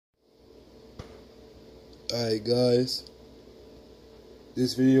Alright guys,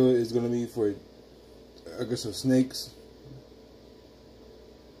 this video is gonna be for aggressive snakes.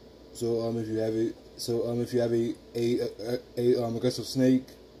 So if you have a aggressive snake,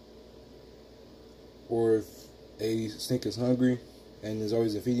 or if a snake is hungry and is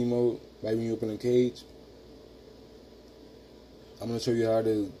always in feeding mode right when you open a cage, I'm gonna show you how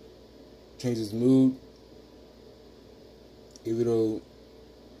to change its mood. Even though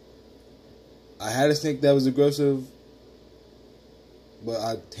I had a snake that was aggressive, but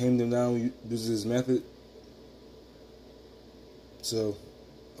I tamed him down using this method. So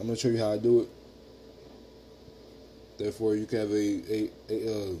I'm gonna show you how I do it. Therefore, you can have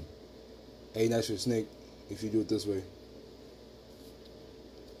a natural snake if you do it this way.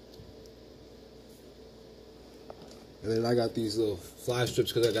 And then I got these little fly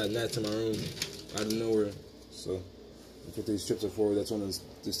strips because I got gnats in my room out of nowhere. So that's what these strips are for. That's on this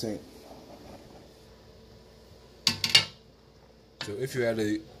tank. So if you had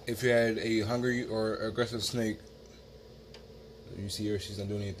a hungry or aggressive snake, you see her, she's not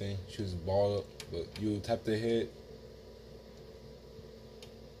doing anything. She was balled up, but you tap the head.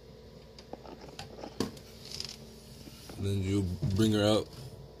 And then you bring her out.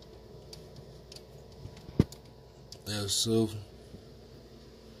 Yeah, so.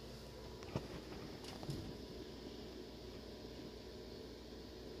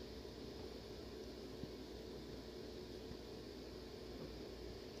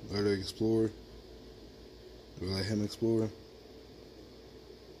 Let her explore. Or let him explore.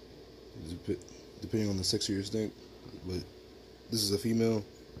 Depending on the sex of your snake. But this is a female.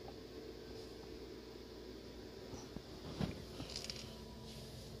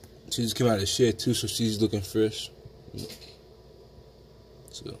 She just came out of the shed too, so she's looking fresh.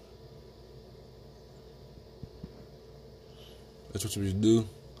 So that's what you would do.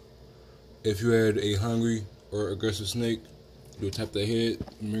 If you had a hungry or aggressive snake, you would tap their head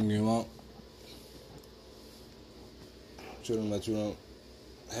and bring him out. Show them that you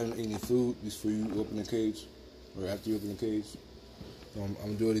haven't eaten any food before you open the cage, or after you open the cage. So I'm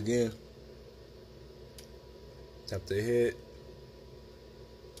gonna do it again. Tap their head.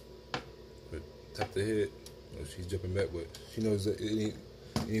 Tap the head. Oh, she's jumping back, but she knows that it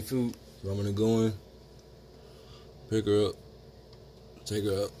ain't food. So I'm gonna go in, pick her up, take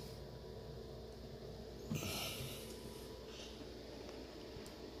her up.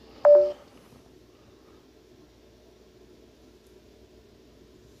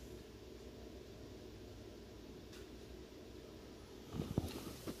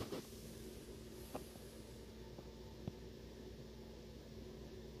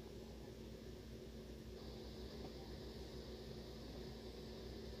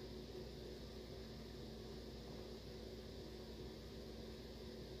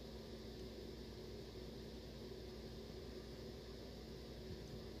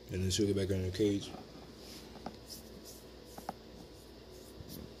 And then she'll get back in her cage.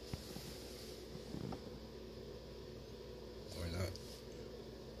 Or not.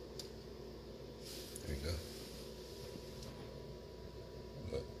 There you go.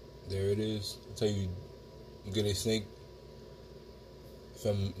 But there it is. I'll tell you, you get a snake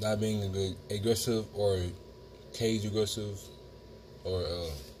from not being aggressive or cage aggressive or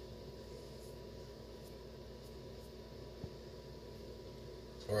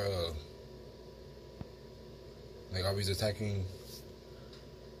like always attacking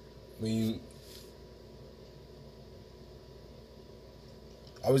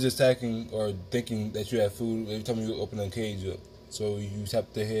always attacking or thinking that you have food every time you open a cage up. So you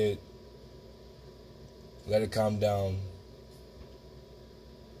tap the head, let it calm down,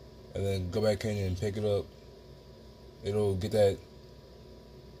 and then go back in and pick it up. It'll get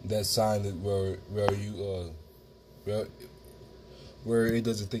that sign that where it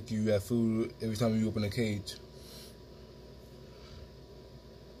doesn't think you have food every time you open a cage.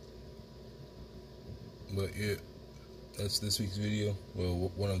 But yeah, that's this week's video.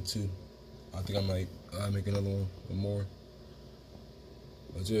 Well, one of two. I think I might make another one or more.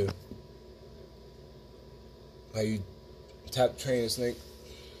 But yeah, how you train a snake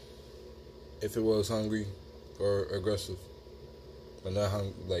if it was hungry or aggressive, but not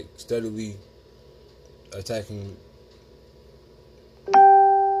hungry, like steadily attacking.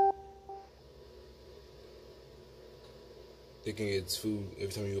 Thinking it's food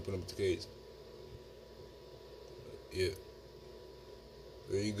every time you open up the cage. Yeah.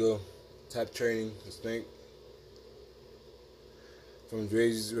 There you go. Tap training the snake. From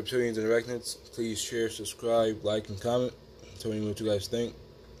Dre's Reptilians and Arachnids, please share, subscribe, like, and comment. Tell me what you guys think.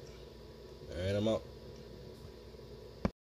 And I'm out.